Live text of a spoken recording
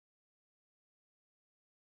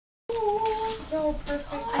so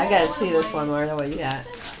perfect. I gotta see this one, Lorna. What you got?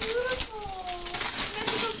 That's beautiful.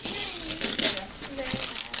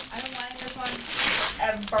 I don't want any fun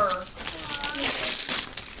ever.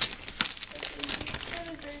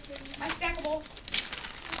 My stackables.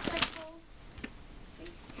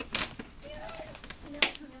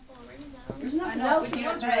 There's nothing else in You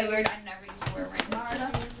know that what's really bag. weird? I never used to wear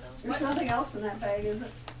rings. There's nothing else in that bag, is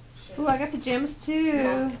it? Ooh, I got pajamas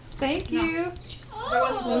too. Thank you. There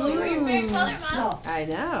wasn't supposed to be Your favorite color, Mom? No. I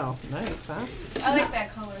know. Nice, huh? I like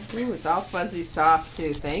that color. Ooh, it's all fuzzy soft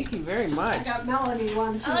too. Thank you very I much. got Melanie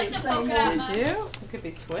one too. I like the the same polka one. dot. Did you? We could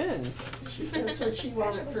be twins. That's what she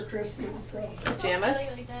wanted for Christmas. So. Pajamas?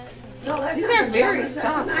 I like that. No, that's These not are very pajamas,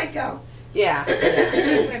 that's soft. a nightgown. Yeah. Put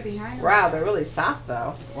it behind her. Wow, they're really soft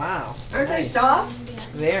though. Wow. Aren't they Nice. soft?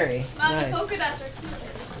 Very Mom, nice. polka dots are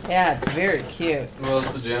cute. Yeah, it's very cute. Well,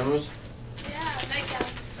 those pajamas? Yeah, nightgown.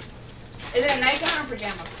 Is it a nightgown or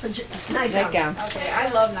pajamas? Nightgown. Nightgown. Okay, I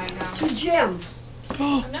love nightgowns. To Jim.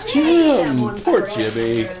 Jim! Poor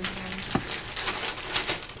Jimmy.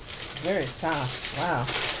 Very soft. Wow.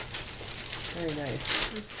 Very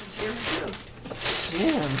nice. It's to Jim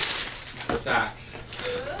too. Jim. Socks.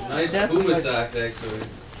 Nice Just Puma like- socks, actually.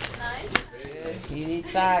 Nice. You need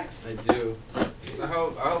socks. I do. I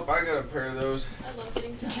hope I got a pair of those. I love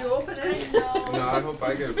getting Did socks. you open it? No, I hope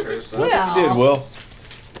I get a pair of socks. Yeah. You did, Will.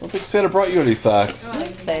 I don't think Santa brought you any socks. Don't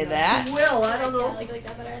say that. Will, I don't Yeah, know. like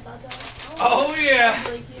that better. I thought so. Oh, yeah!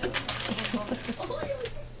 Really cute. Oh,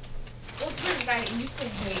 Well, it's weird because I used to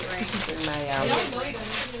hate rings. In my I don't know you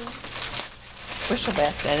guys do. bushel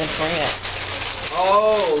basket. I didn't bring it.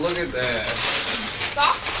 Oh, look at that.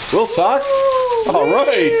 Socks? Will socks? All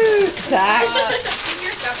right. Ooh, socks.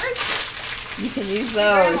 Senior stuffers? You can use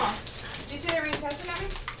Grandma, those. did you see the ring tattoo on me?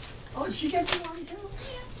 Oh, did she get you one too?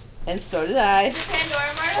 And so did I. The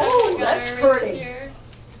Pandora Mart. Oh, that's pretty.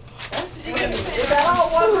 Did you get a Is Pandora that all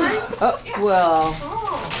one ring? Oh, well.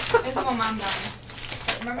 Oh. This is what Mom got me.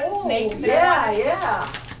 Remember the Oh, snake that yeah, I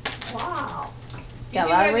yeah. Wow. Do you Got a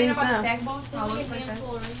see lot what I of mean rings about the now. stack balls? How it looks like that?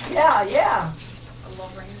 Yeah, yeah. I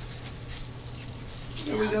love rings.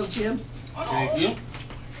 Here we go, Jim. Thank you.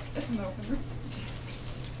 This is open.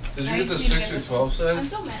 Did Now you you get the just need to 6 get and this 12 I'm size?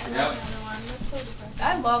 so mad about Yep. the other one. That's so depressing.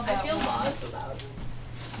 I love I that feel one. lost about it.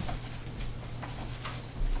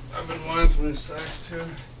 I've been wanting some new socks too. You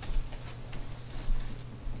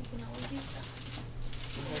can always use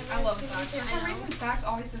socks. I love socks. For some reason, socks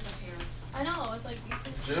always disappear. I know, it's like you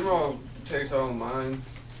can. Jim takes all of mine.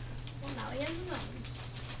 Well, now he has his own.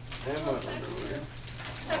 And my Socks underwear.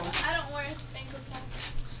 Except I don't wear ankle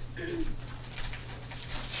socks.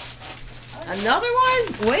 Another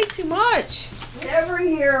one? Way too much. Every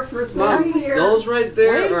year for 30 Mom, years. those right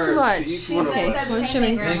there Way are too much. to each one of Okay, Said us. the one same Jimmy.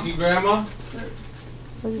 thing, Grandma. Thank you, Grandma.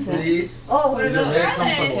 What is that? These. Oh, What are These those? are very Present.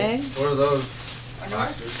 comfortable. Okay. What are those?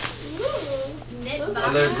 Boxers. Ooh. Knit Those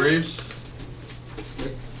Are they boxers. briefs?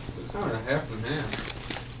 They're kind of half and half.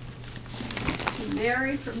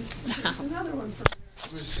 Mary from. There's another one from.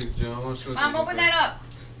 Let me see, Joe. How much was Mom, it? open that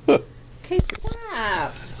up. Okay,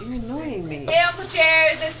 stop. You're annoying me. Hey, Uncle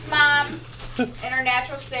Jared, this is Mom in her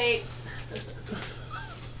natural state.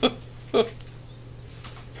 I'm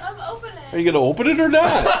opening. Are you going to open it or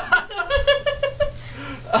not?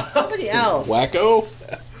 Somebody else. Wacko.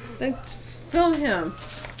 Let's film him.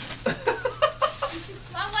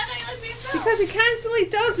 Mom, why don't you let me film? Because he constantly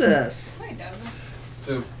does this. No, he doesn't.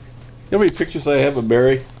 So, You know how many pictures I have of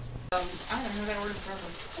Mary? I don't know that order forever.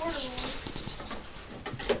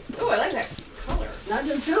 Ooh, I like that color. I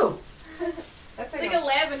do too. That's It's like a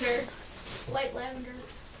lavender. Light lavender.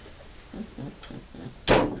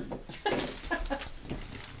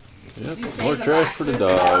 Yep, You say more the trash for the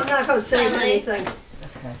boxes? Well, I'm dog. not going to save Emily. anything.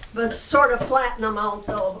 But sort of flatten them out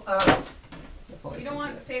though. You don't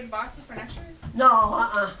want to save the boxes for next year?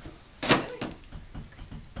 No, Really?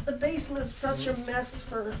 The basement's such a mess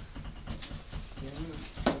for.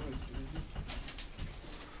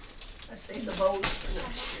 I saved the boats for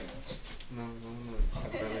next year. no. I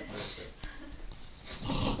better like that.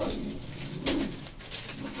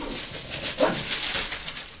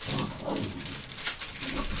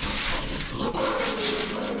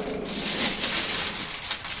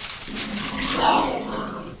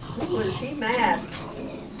 Was he mad?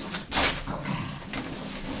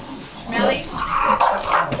 Melly?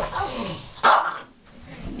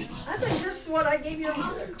 I think this is what I gave your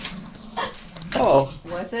mother. Oh,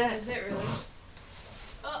 Was it? Is it really?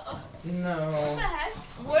 Uh-oh. No. What the heck?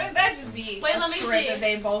 What did that just be? Wait, A let me trip see. That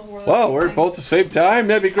they both were. wow, we're both the same time?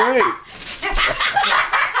 That'd be great. I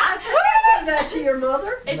gave that to your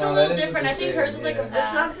mother. It's No, a that little isn't different. the I think same, hers was like a yeah.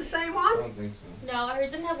 That's not vest. the same I one? don't think so. No,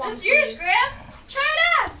 hers didn't have long That's yours, sleeves. Graham. Try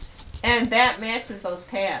it on. And that matches those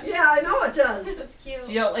pants. Yeah, I know it does. That's cute. If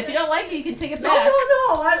you don't like it, you can take it No, back.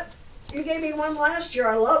 no. You gave me one last year.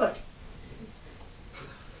 I love it.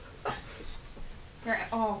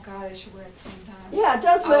 Oh god, they should wear it at the same time. Yeah, it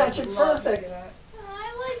does I would match. It's love to perfect. do that. Oh,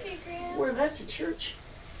 I like it, Graham. Wear that to church.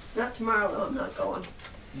 Not tomorrow, though. I'm not going.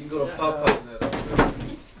 You can go to Popeye in that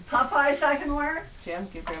outfit. Popeyes I can wear? Jim,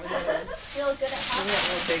 give Grandma that one. You look good at Give me hot. that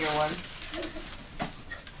little bigger one.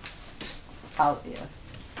 Oh, yeah.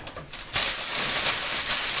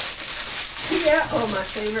 Yeah. Oh, my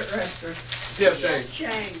favorite restaurant. Yeah, Shane.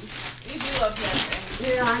 Chang's. You do love that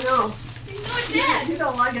Yeah, I know. You can go with Dad. You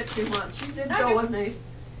don't like it too much. You did go with me.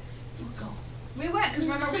 We'll go. thing. We went because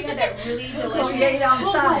remember we had that really We'll delicious. we ate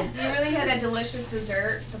outside. We really had that delicious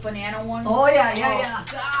dessert, the banana one. Oh, yeah, Oh, yeah. God,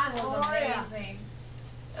 that was Oh, yeah. amazing.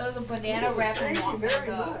 It was a banana wrapped in Thank you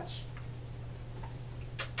very like a much.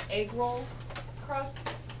 egg roll crust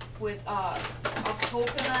with a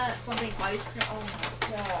coconut something ice cream. Oh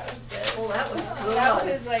my god, it was good. Oh, that was good. That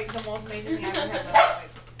was like the most amazing thing I've ever had in my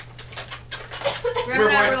life. Grandma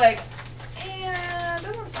and I were like, that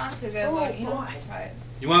doesn't sound too good, but you know, boy. we'll try it.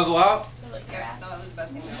 You want to go out? Yeah, no, it was the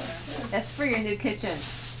best thing we ever had. That's for your new kitchen.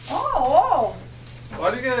 Oh,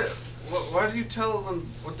 Why do you get? Why do you tell them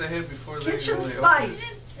what they have before they kitchen really She spice.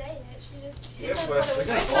 didn't say it. She just Yeah, said but what it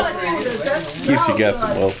they was. got all Oh, does that Keeps you smell guessing,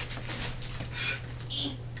 good? Will.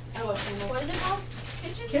 What is it called?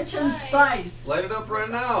 Kitchen spice. Light it up right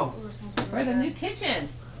now. Oh, it smells really For the good. new kitchen.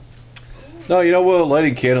 No, you know what?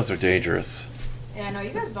 Lighting candles are dangerous, Yeah, no, you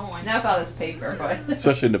guys don't like Not with all this paper, but.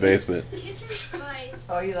 especially in the basement. Kitchen spice.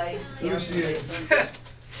 Oh, you like? Look at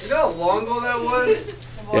you know how long ago that was?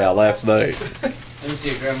 Yeah, last night. Let me see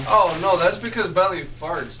it, Grandma. Oh no, that's because Belly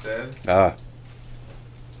farts, Dad. Ah,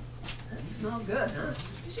 That smell good, huh?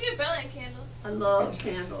 You should get belly candle. I love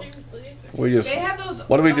candles. Seriously. we just. They have those.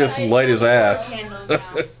 Why don't we just light his ass? Candles now.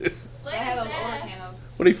 They Like have those his oil ass. candles.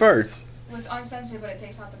 When he farts. Well, it's uncensored, but it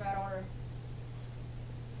takes out the bad odor.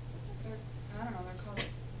 I don't know. They're called.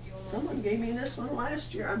 Yolo. Someone gave me this one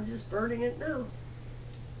last year. I'm just burning it now.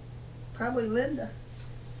 Probably Linda.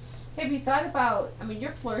 Have you thought about? I mean,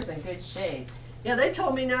 your floor's in good shape. Yeah, they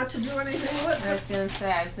told me not to do anything with I it was gonna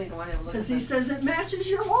say, I was thinking one of them because looking. he says it matches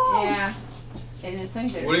your walls. Yeah, and it's in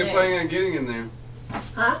good What are you shape. planning on getting in there?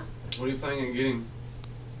 Huh? What are you planning on getting?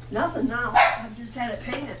 Nothing now. I just had it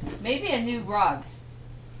painted. Maybe a new rug.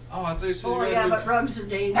 Oh, I thought you said Oh, you yeah, had but rugs are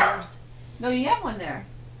dangerous. No, you have one there.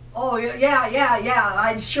 Oh, yeah.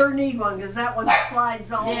 I sure need one because that one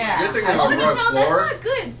slides all Yeah. You're thinking Oh, about no, rug no, floor. that's not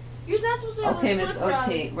good. You're not supposed to have Okay, a Miss slip rug.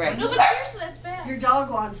 OT, right. No, but seriously, that's bad. Your dog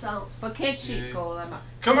wants out. But can't she Yeah. go them up?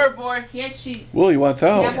 Come here, boy. Can't she Will, he wants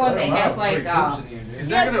have out. one that has like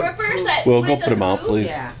He's Yeah, not gonna grippers poop. that Will, when go it put him doesn't out, move. please.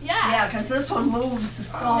 yeah. Yeah. Yeah, because this one moves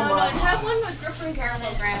so No, much. have one with grippers on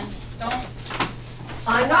Careful, it. Grams. Don't.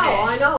 I know.